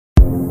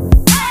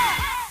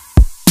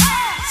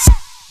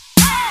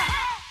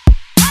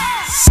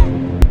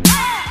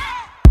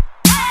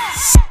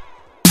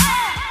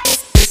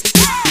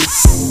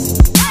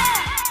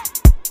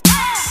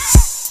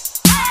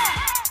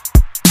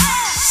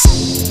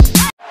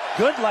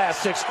good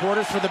last 6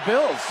 quarters for the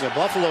Bills. Yeah,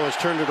 Buffalo has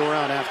turned it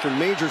around after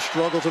major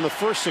struggles in the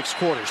first 6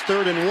 quarters.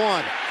 3rd and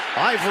 1.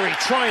 Ivory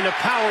trying to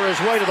power his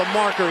way to the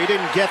marker. He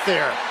didn't get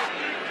there.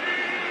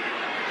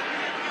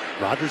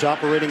 Rodgers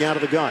operating out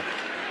of the gun.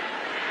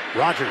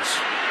 Rodgers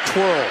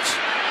twirls.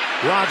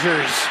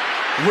 Rodgers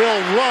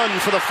will run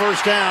for the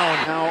first down.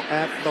 Now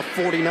at the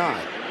 49.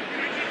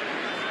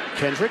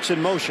 Kendricks in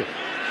motion.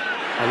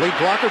 A lead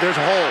blocker. There's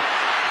a hole.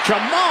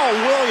 Jamal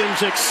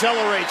Williams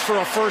accelerates for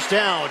a first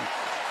down.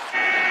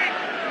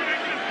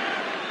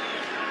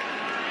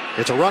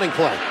 It's a running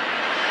play.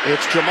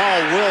 It's Jamal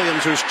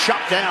Williams who's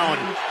chopped down.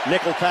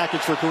 Nickel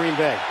package for Green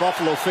Bay.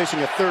 Buffalo facing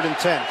a 3rd and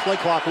 10. Play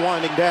clock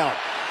winding down.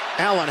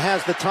 Allen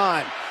has the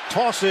time.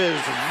 Tosses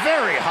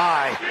very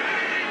high.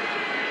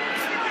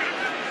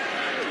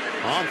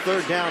 On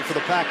 3rd down for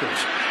the Packers.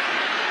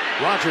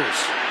 Rodgers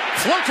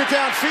floats it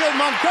downfield.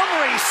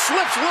 Montgomery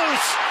slips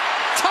loose.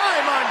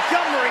 Ty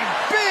Montgomery,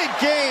 big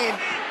gain.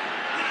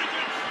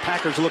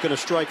 Packers looking to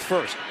strike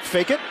first.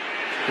 Fake it.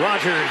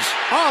 Rodgers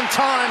on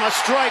time. A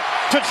strike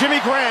to Jimmy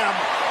Graham.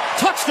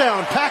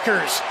 Touchdown,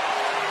 Packers.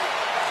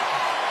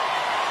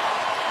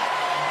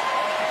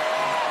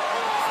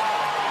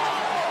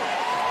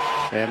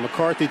 And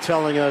McCarthy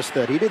telling us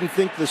that he didn't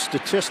think the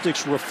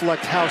statistics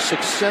reflect how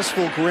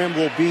successful Graham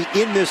will be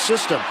in this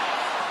system.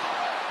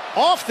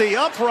 Off the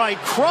upright,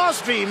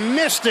 Crosby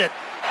missed it.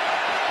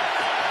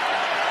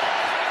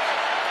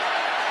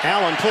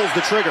 Allen pulls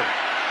the trigger.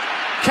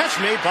 Catch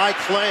made by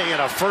Clay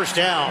and a first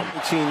down.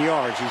 18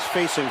 yards. He's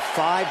facing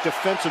 5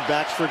 defensive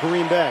backs for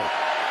Green Bay.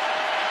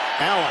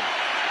 Allen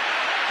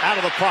out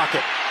of the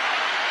pocket.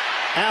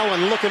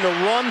 Allen looking to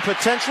run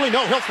potentially.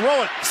 No, he'll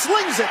throw it.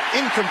 Slings it.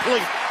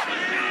 Incomplete.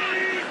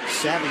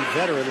 Savvy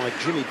veteran like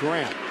Jimmy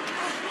Graham.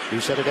 He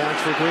set it down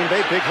for Green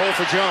Bay. Big hole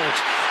for Jones.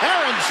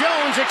 Aaron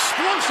Jones,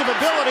 explosive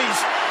abilities.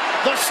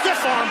 The stiff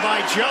arm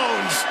by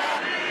Jones.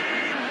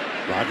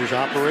 Rodgers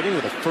operating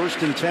with a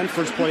 1st and 10.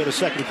 First play of the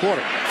 2nd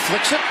quarter.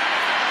 Flicks it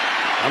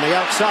on the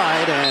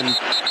outside, and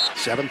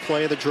 7th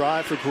play of the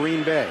drive for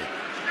Green Bay.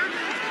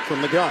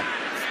 From the gun.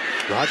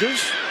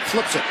 Rodgers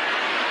flips it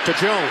to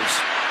Jones.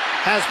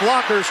 Has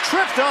blockers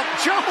tripped up.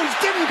 Jones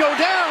didn't go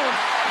down.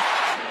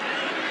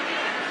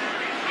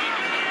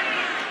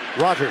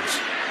 Rodgers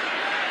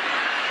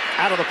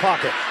out of the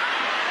pocket.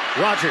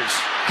 Rodgers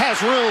has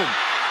room.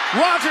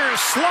 Rodgers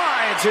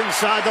slides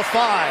inside the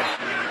 5.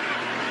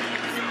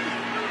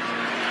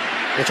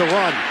 It's a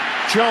run.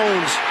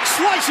 Jones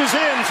slices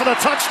in for the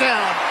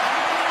touchdown.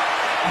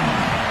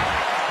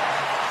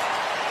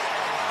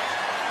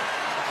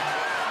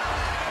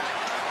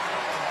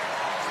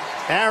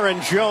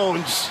 Aaron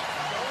Jones.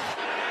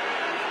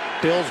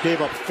 Bills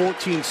gave up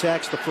 14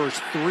 sacks the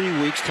first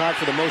 3 weeks, tied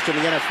for the most in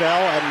the NFL,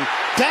 and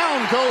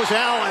down goes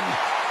Allen.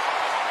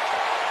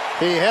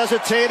 He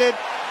hesitated.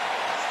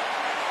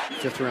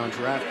 5th round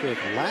draft pick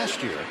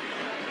last year.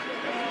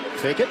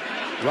 Fake it.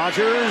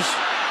 Rodgers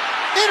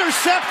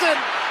intercepted.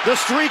 The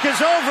streak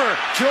is over.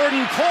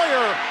 Jordan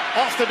Poyer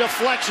off the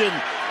deflection,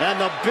 and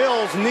the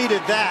Bills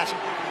needed that.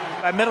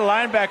 By middle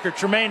linebacker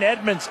Tremaine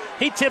Edmonds.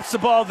 He tips the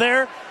ball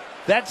there.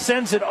 That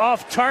sends it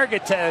off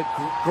target to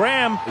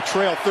Graham. They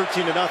trail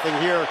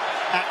 13-0 here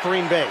at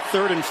Green Bay.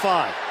 3rd and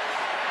 5.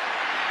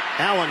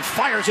 Allen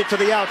fires it to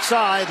the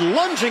outside.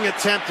 Lunging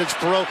attempt. It's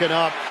broken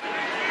up.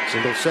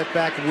 Single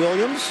setback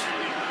Williams.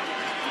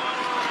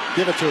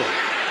 Give it to him.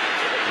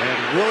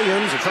 And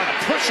Williams is trying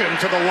to push him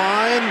to the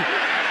line.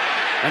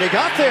 And he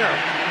got there.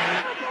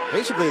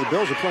 Basically, the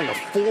Bills are playing a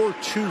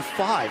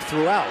 4-2-5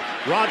 throughout.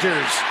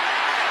 Rodgers.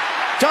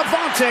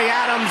 Davante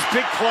Adams.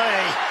 Big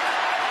play.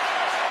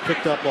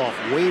 Picked up off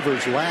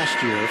waivers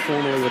last year,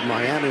 formerly with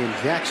Miami and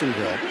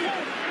Jacksonville.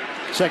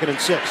 2nd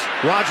and 6.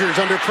 Rodgers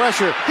under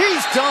pressure.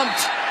 He's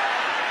dumped.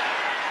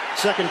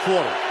 2nd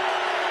quarter.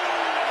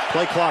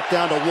 Play clock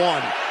down to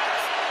 1.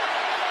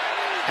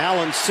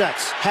 Allen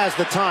sets, has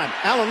the time.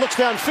 Allen looks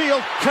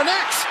downfield,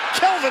 connects.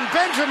 Kelvin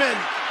Benjamin.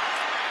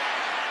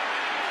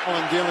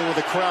 Allen dealing with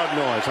the crowd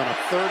noise on a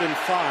 3rd and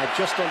 5,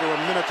 just under a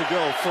minute to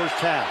go, first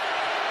half.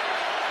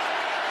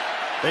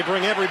 They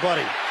bring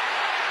everybody.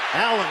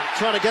 Allen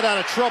trying to get out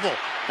of trouble.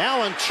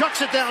 Allen chucks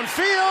it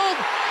downfield.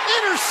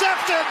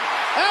 Intercepted.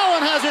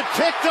 Allen has it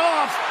picked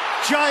off.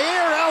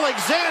 Jair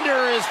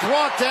Alexander is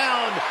brought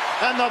down,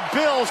 and the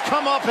Bills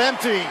come up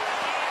empty.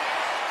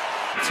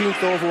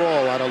 18th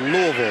overall out of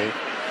Louisville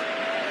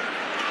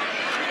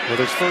with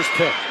his first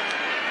pick.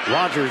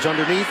 Rodgers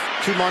underneath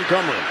to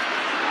Montgomery.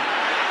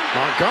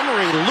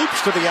 Montgomery loops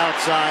to the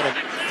outside at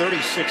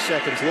 36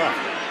 seconds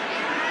left.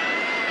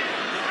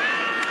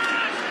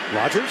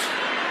 Rodgers.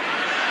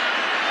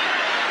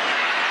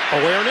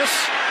 Awareness.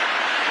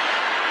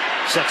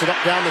 Sets it up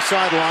down the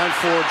sideline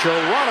for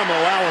Geronimo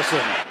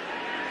Allison.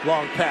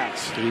 Long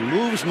pass. He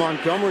moves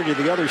Montgomery to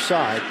the other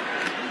side.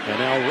 And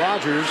now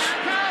Rodgers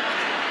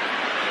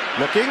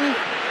looking,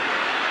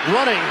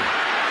 running.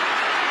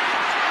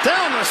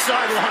 Down the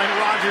sideline,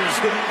 Rodgers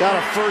got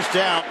a first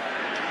down.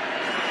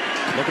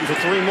 Looking for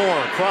 3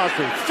 more.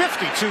 Crosby,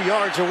 52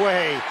 yards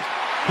away.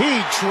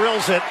 He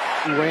drills it.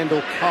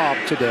 Randall Cobb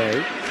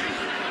today.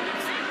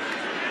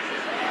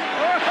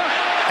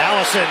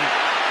 Allison.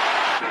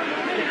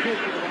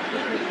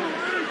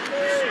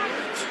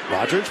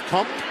 Rodgers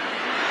pumped.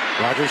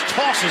 Rodgers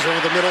tosses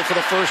over the middle for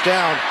the first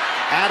down.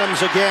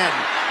 Adams again.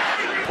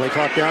 Play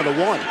clock down to 1.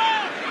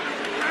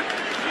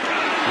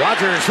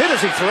 Rodgers hit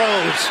as he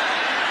throws.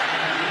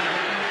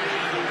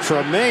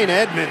 Tremaine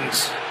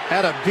Edmonds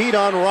had a beat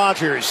on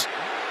Rodgers.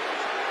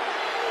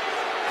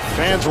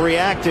 Fans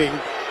reacting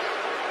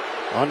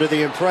under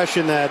the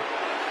impression that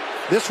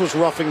this was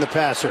roughing the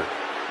passer.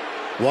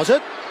 Was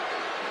it?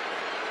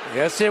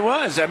 Yes, it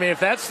was. I mean, if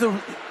that's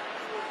the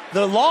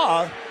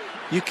law,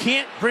 you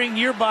can't bring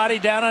your body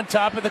down on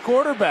top of the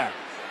quarterback.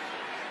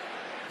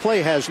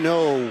 Play has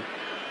no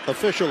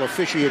official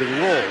officiating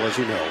role, as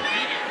you know.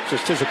 It's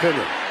just his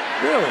opinion.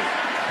 Really?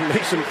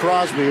 Mason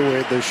Crosby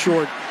with the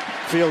short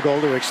field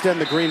goal to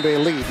extend the Green Bay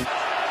lead.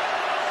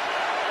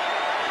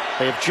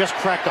 They have just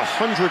cracked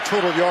 100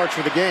 total yards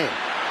for the game.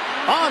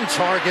 On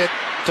target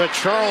to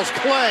Charles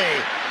Clay.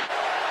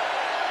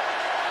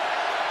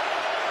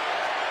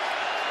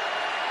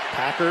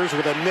 Packers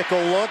with a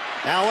nickel look.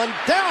 Allen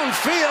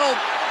downfield.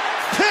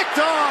 Picked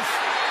off.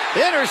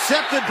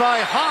 Intercepted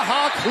by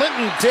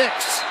Clinton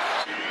Dix.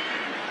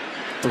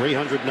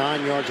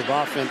 309 yards of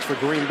offense for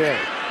Green Bay.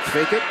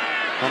 Fake it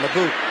on the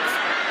boot.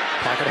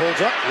 Pocket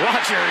holds up.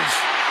 Rodgers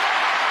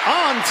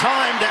on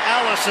time to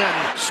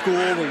Allison. School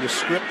where you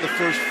script the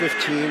first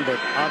 15, but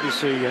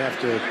obviously you have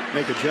to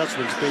make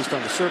adjustments based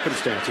on the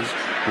circumstances.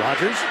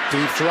 Rodgers,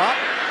 deep drop.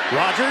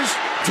 Rodgers,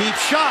 deep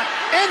shot.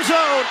 End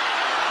zone.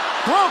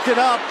 Broken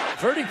up.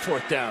 Converting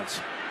fourth downs.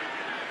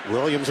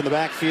 Williams in the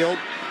backfield.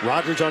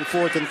 Rodgers on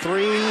 4th and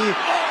 3.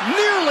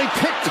 Nearly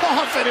picked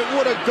off, and it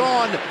would have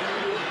gone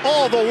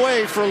all the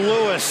way for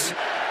Lewis.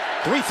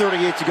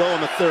 3:38 to go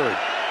in the third.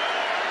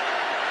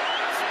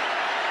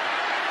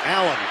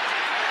 Allen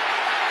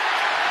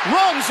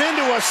runs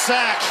into a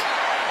sack.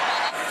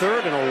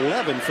 3rd and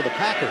 11 for the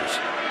Packers.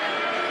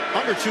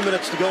 Under 2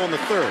 minutes to go in the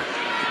third.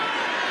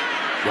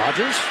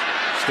 Rodgers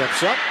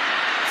steps up.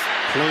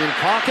 Clean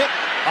pocket.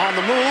 On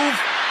the move.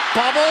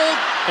 Bobbled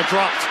and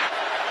dropped.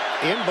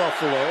 In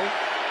Buffalo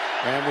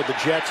and with the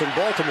Jets in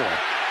Baltimore.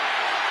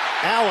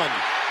 Allen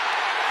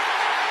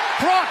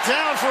brought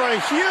down for a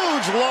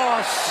huge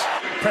loss.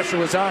 Pressure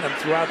was on him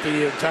throughout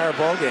the entire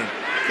ball game.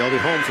 They'll be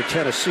home for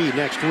Tennessee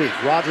next week.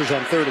 Rodgers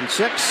on 3rd and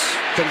 6.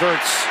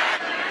 Converts.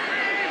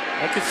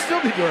 I could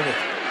still be doing it.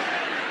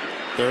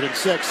 3rd and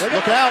 6.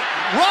 Look out.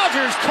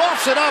 Rodgers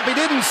coughs it up. He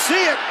didn't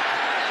see it.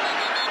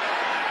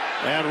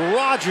 And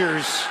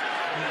Rodgers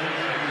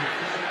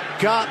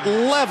got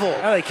level.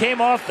 Well, he came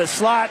off the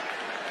slot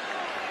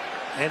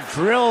and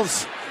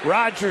drills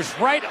Rodgers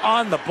right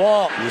on the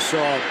ball. You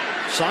saw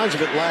signs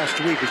of it last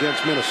week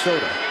against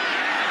Minnesota.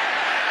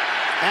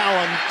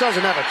 Allen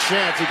doesn't have a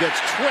chance. He gets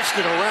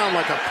twisted around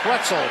like a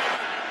pretzel.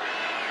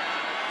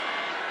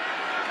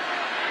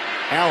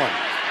 Allen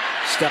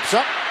steps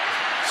up,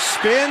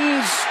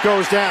 spins,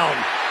 goes down.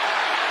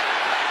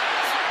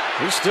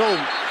 He's still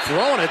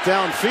throwing it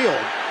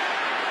downfield.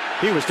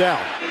 He was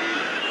down.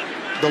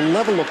 The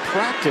level of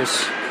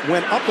practice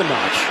went up a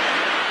notch.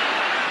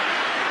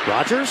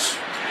 Rodgers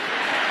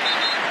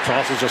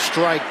tosses a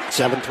strike.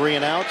 7 3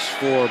 and outs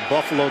for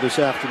Buffalo this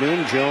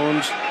afternoon.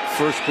 Jones,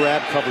 first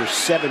grab, covers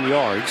 7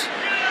 yards.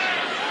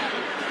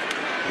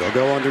 They'll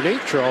go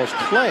underneath. Charles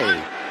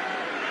Clay.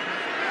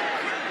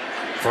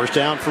 First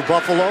down for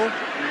Buffalo.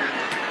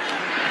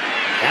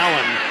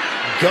 Allen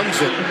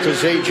guns it to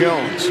Zay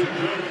Jones.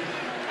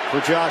 For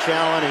Josh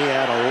Allen, he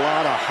had a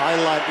lot of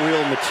highlight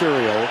reel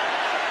material.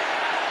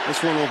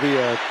 This one will be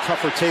a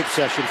tougher tape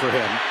session for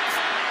him.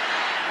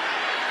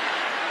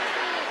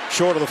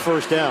 Short of the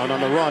first down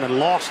on the run and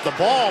lost the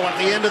ball at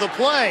the end of the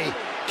play.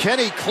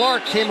 Kenny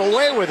Clark came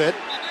away with it.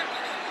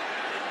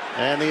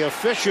 And the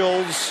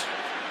officials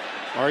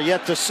are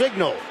yet to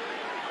signal.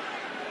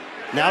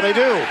 Now they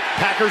do.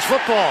 Packers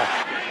football.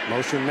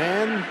 Motion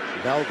man,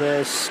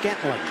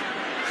 Valdez-Scantling.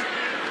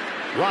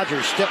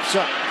 Rodgers steps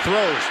up,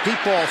 throws, deep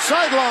ball,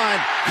 sideline,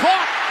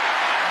 caught!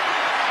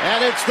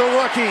 And it's the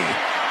rookie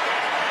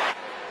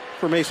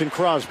for Mason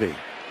Crosby.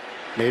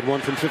 Made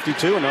one from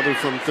 52, another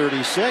from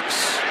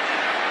 36.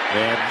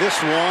 And this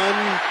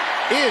one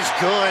is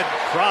good.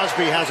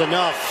 Crosby has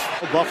enough.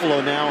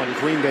 Buffalo now in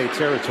Green Bay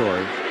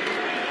territory.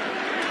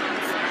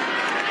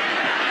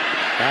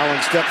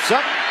 Allen steps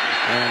up,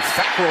 and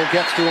Fackrell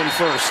gets to him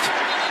first.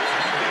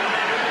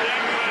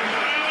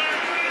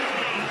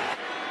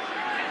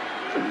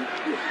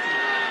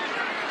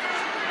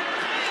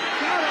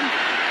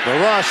 The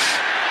rush.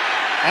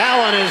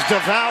 Allen is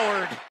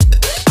devoured.